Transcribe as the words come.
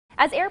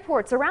As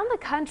airports around the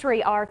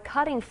country are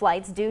cutting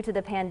flights due to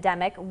the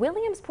pandemic,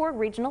 Williamsport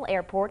Regional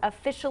Airport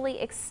officially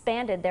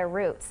expanded their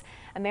routes.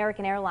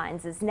 American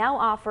Airlines is now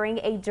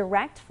offering a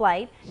direct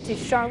flight to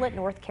Charlotte,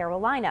 North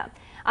Carolina.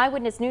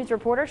 Eyewitness News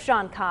reporter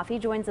Sean Coffey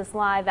joins us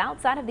live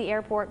outside of the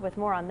airport with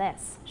more on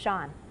this.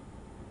 Sean.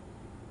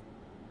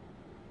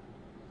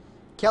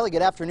 Kelly,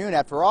 good afternoon.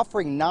 After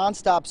offering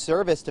nonstop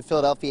service to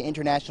Philadelphia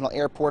International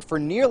Airport for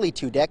nearly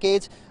 2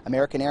 decades,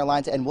 American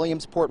Airlines and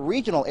Williamsport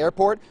Regional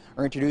Airport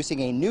are introducing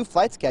a new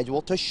flight schedule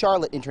to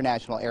Charlotte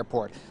International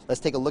Airport. Let's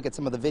take a look at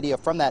some of the video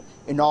from that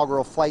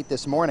inaugural flight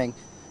this morning.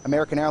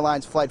 American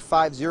Airlines Flight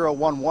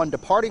 5011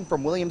 departing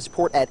from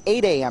Williamsport at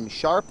 8 a.m.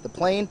 sharp. The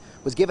plane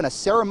was given a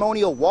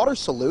ceremonial water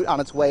salute on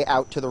its way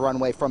out to the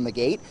runway from the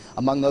gate.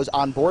 Among those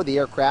on board the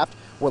aircraft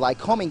were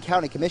Lycoming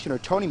County Commissioner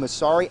Tony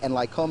Massari and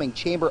Lycoming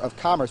Chamber of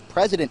Commerce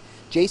President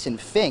Jason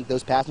Fink.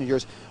 Those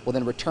passengers will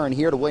then return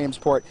here to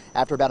Williamsport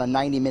after about a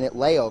 90-minute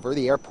layover.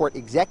 The airport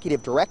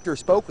executive director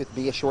spoke with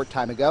me a short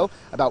time ago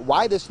about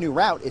why this new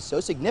route is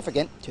so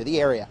significant to the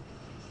area.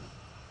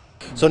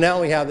 So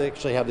now we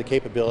actually have the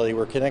capability.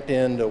 We're connected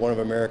into one of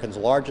America's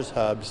largest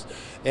hubs,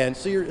 and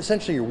so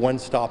you're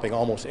one-stopping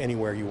almost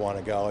anywhere you want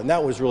to go. And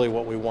that was really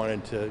what we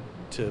wanted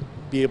to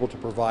be able to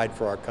provide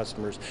for our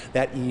customers,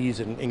 that ease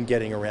in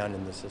getting around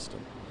in the system.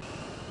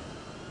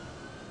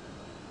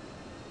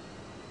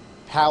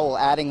 Powell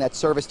adding that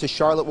service to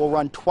Charlotte will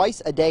run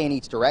twice a day in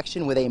each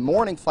direction, with a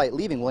morning flight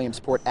leaving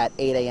Williamsport at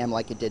 8 a.m.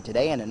 like it did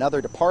today and another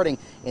departing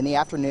in the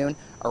afternoon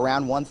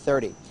around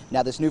 1:30.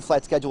 Now, this new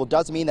flight schedule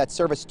does mean that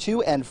service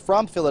to and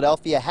from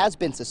Philadelphia has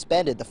been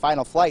suspended. The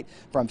final flight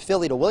from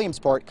Philly to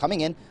Williamsport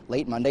coming in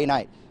late Monday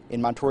night.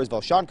 In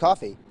Montoursville, Sean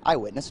Coffey,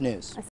 Eyewitness News.